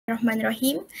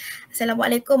Bismillahirrahmanirrahim.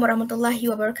 Assalamualaikum warahmatullahi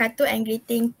wabarakatuh and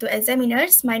greeting to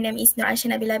examiners. My name is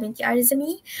Nabila Binti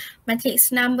Arzemi.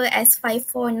 Matrix number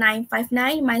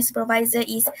S54959. My supervisor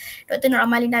is Dr.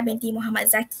 AMALINA binti MOHAMAD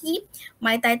ZAKI.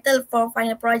 My title for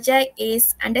final project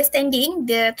is Understanding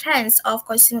the Trends of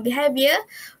Consumer Behavior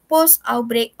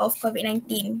Post-Outbreak of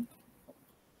COVID-19.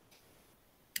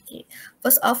 Okay.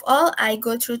 First of all, I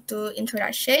go through to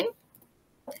introduction.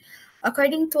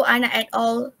 According to Anna et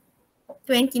al.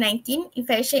 2019,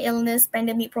 infectious illness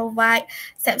pandemic provide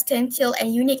substantial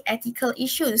and unique ethical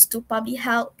issues to public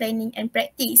health planning and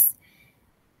practice.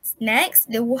 Next,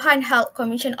 the Wuhan Health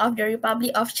Commission of the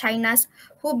Republic of China's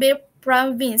Hubei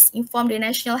province informed the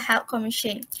National Health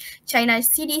Commission, China's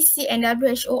CDC and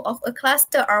WHO of a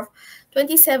cluster of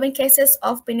 27 cases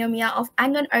of pneumonia of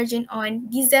unknown origin on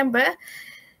December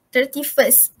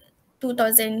 31st,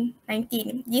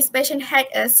 2019. This patient had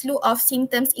a slew of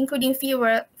symptoms including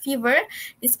fever,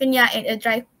 dyspnea, and a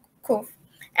dry cough.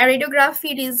 A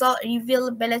radiography result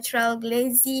revealed bilateral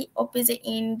glassy opposite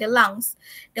in the lungs.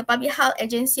 The Public Health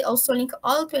Agency also linked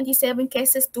all 27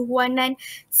 cases to Huanan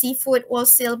Seafood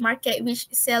Wholesale Market, which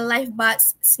sell live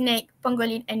birds, snake,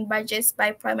 pangolin, and badgers by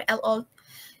Primate LO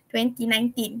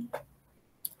 2019.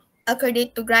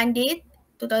 According to Grande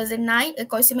 2009, a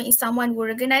consumer is someone who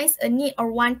recognizes a need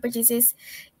or want, purchases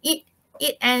it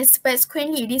and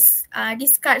subsequently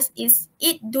discards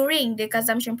it during the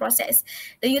consumption process.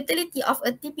 The utility of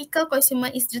a typical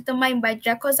consumer is determined by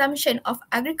their consumption of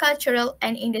agricultural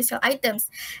and industrial items,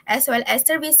 as well as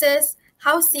services,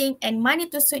 housing, and money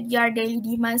to suit their daily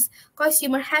demands.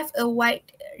 Consumers have a wide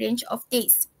range of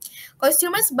tastes.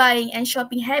 Consumers' buying and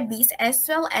shopping habits, as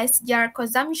well as their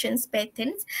consumption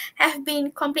patterns, have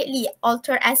been completely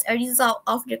altered as a result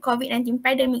of the COVID-19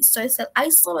 pandemic, social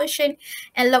isolation,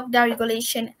 and lockdown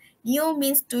regulation. New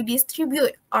means to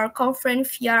distribute or confront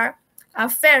fear,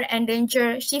 fair and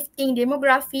danger, shifting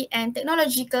demography, and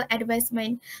technological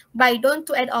advancement by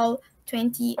Dontu et al.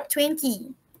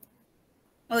 2020.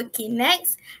 Okay,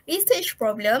 next, research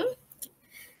problem.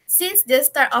 Since the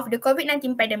start of the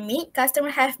COVID-19 pandemic,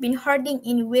 customers have been hoarding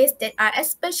in ways that are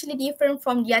especially different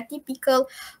from their typical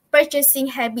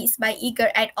purchasing habits by Eager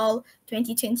et al.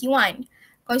 2021.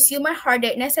 Consumers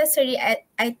hoarded necessary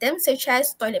items such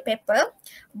as toilet paper,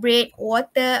 bread,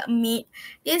 water, meat,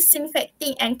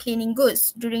 disinfecting, and cleaning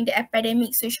goods. During the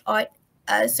epidemic, such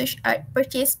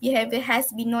purchase behavior has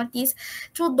been noticed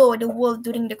throughout the world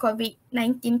during the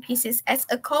COVID-19 crisis as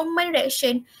a common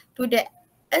reaction to the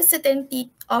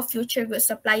uncertainty of future goods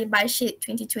supply by sheet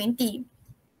 2020.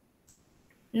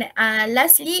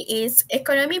 Lastly is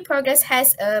economic progress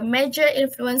has a major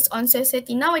influence on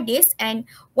society nowadays, and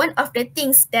one of the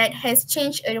things that has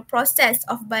changed the process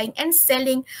of buying and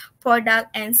selling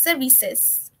product and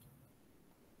services.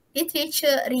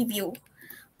 Literature review.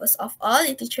 First of all,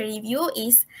 literature review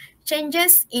is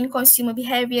changes in consumer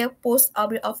behavior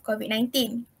post-outbreak of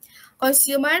COVID-19.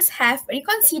 Consumers have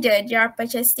reconsidered their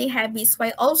purchasing habits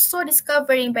while also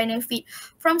discovering benefit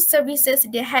from services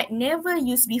they had never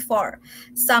used before.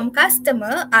 Some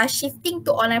customers are shifting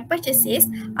to online purchases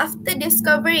after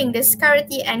discovering the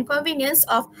security and convenience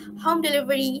of home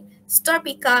delivery, store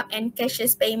pickup, and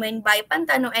cashless payment by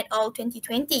Pantano et al.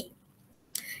 2020.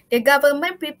 The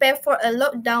government prepared for a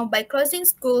lockdown by closing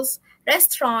schools,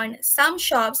 restaurants, some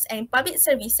shops, and public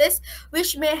services,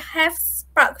 which may have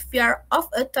sparked fear of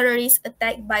a terrorist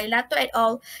attack by Lato et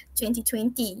al.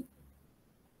 2020.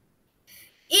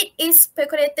 It is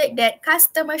speculated that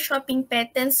customer shopping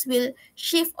patterns will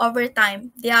shift over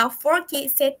time. There are 4 key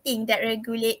settings that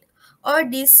regulate or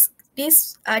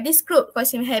disrupt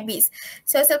consumer habits.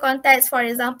 Social contacts, for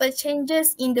example,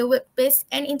 changes in the workplace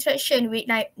and interaction with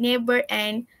neighbor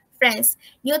and friends.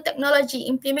 New technology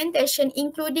implementation,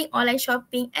 including online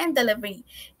shopping and delivery.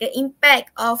 The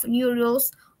impact of new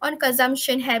rules on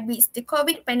consumption habits, the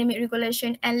COVID pandemic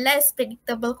regulation, and less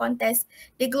predictable context,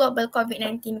 the global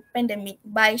COVID-19 pandemic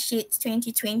by sheet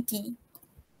 2020.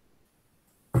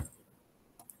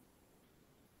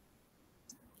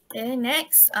 Okay,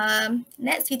 next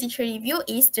literature review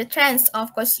is the trends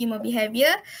of consumer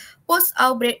behavior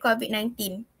post-outbreak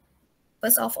COVID-19.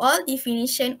 First of all,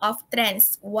 definition of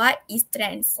trends. What is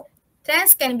trends?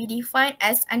 Trends can be defined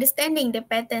as understanding the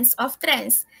patterns of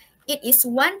trends. It is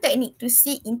one technique to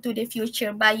see into the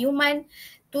future by Human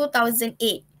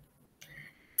 2008.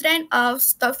 Trend of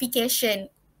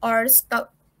stockification or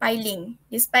stockpiling.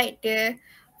 Despite the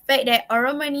fact that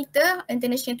Euromonitor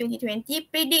International 2020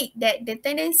 predict that the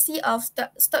tendency of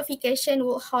stockification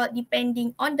will halt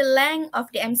depending on the length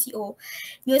of the MCO.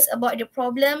 News about the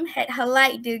problem had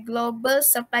highlighted the global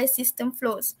supply system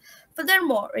flows.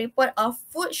 Furthermore, reports of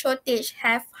food shortage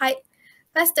have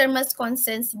Customers'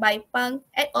 Concerns by Pang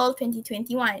et al.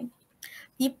 2021.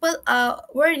 People are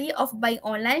wary of buying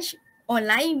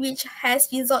online, which has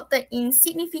resulted in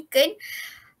significant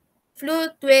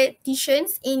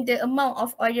fluctuations in the amount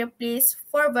of order placed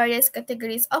for various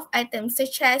categories of items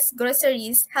such as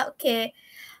groceries, healthcare,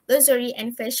 luxury,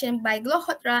 and fashion by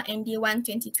Glohotra and D1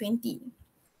 2020.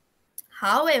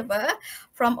 However,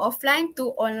 from offline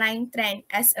to online trend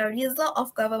as a result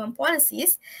of government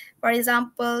policies, for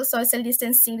example, social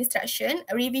distancing restriction,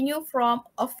 revenue from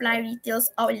offline retail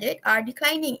outlets are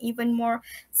declining even more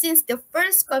since the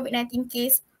first COVID-19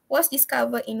 case was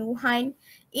discovered in Wuhan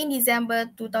in December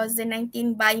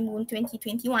 2019 by Moon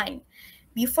 2021.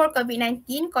 Before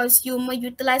COVID-19, consumers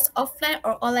utilized offline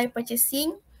or online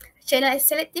purchasing channels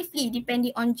selectively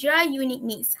depending on their unique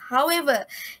needs. However,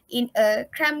 in a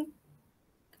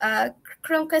uh,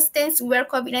 circumstance where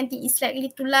COVID-19 is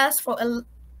likely to last for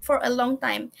a long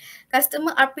time,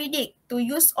 customers are predict to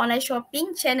use online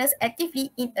shopping channels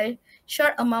actively in a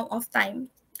short amount of time.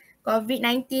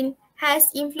 COVID-19 has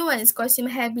influenced consumer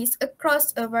habits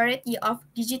across a variety of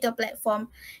digital platforms.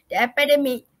 The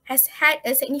epidemic has had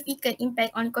a significant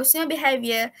impact on consumer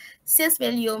behavior, sales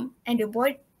volume, and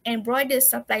broader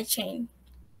supply chain.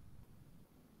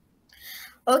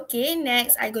 Okay,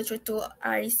 next I go through to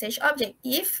our research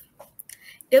objective.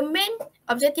 The main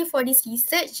objective for this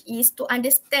research is to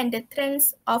understand the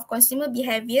trends of consumer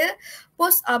behavior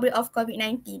post-outbreak of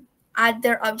COVID-19.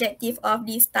 Other objectives of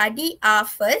this study are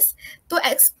first, to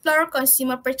explore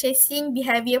consumer purchasing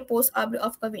behavior post-outbreak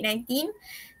of COVID-19.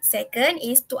 Second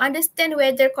is to understand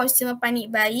whether consumer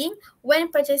panic buying when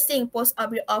purchasing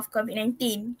post-outbreak of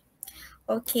COVID-19.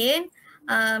 Okay,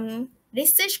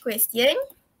 research question.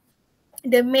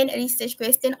 The main research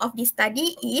question of this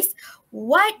study is,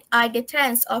 what are the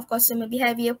trends of consumer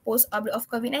behavior post-outbreak of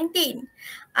COVID-19?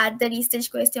 Other research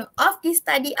questions of this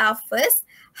study are first,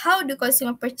 how do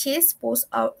consumers purchase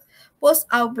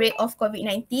post-outbreak of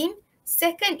COVID-19?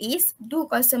 Second is, do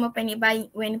consumer panic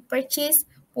buying when purchase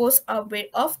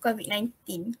post-outbreak of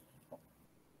COVID-19?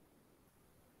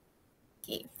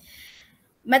 Okay.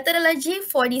 Methodology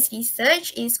for this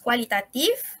research is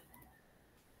qualitative,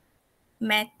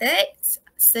 methods,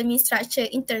 semi-structured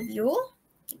interview.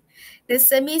 The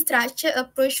semi-structured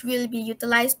approach will be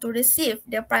utilized to receive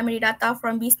the primary data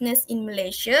from business in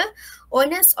Malaysia.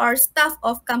 Owners or staff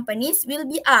of companies will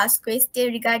be asked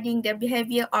questions regarding the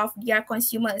behavior of their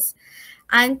consumers.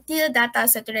 Until data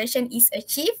saturation is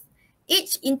achieved,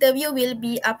 each interview will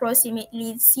be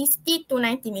approximately 60 to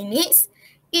 90 minutes.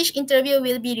 Each interview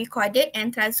will be recorded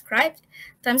and transcribed.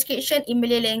 Transcription in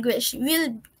Malay language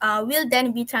will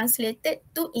then be translated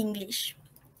to English.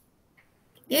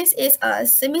 This is a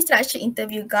semi-structured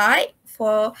interview guide.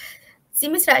 For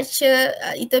semi-structured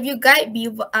interview guide,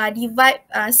 we divide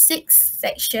 6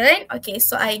 sections. Okay,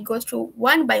 so I go through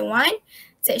one by one.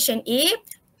 Section A,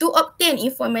 to obtain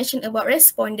information about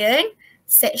respondent.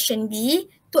 Section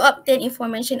B, to obtain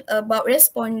information about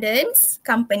respondent's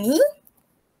company.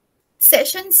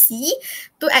 Section C,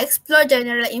 to explore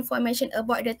general information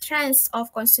about the trends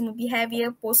of consumer behavior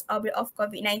post-outbreak of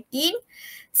COVID-19.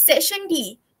 Section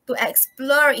D, to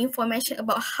explore information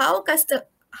about how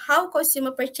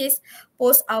consumer purchase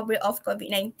post-outbreak of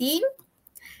COVID-19.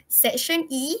 Section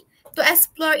E, to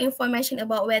explore information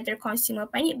about whether consumer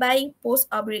panic buying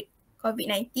post-outbreak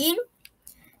COVID-19.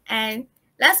 And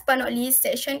last but not least,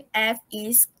 section F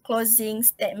is closing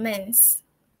statements.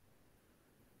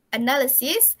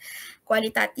 Analysis,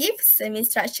 qualitative,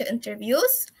 semi-structured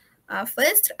interviews.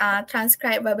 First,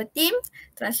 transcribed verbatim,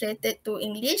 translated to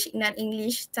English,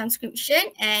 non-English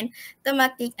transcription, and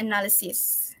thematic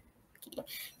analysis. Okay.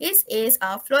 This is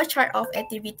a flowchart of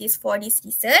activities for this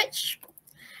research.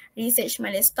 Research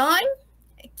milestone.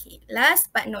 Okay.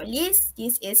 Last but not least,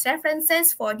 this is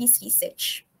references for this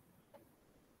research.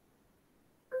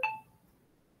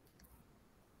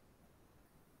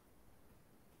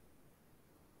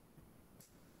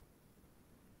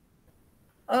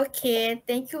 Okay,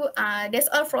 thank you. That's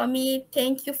all from me.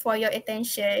 Thank you for your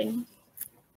attention.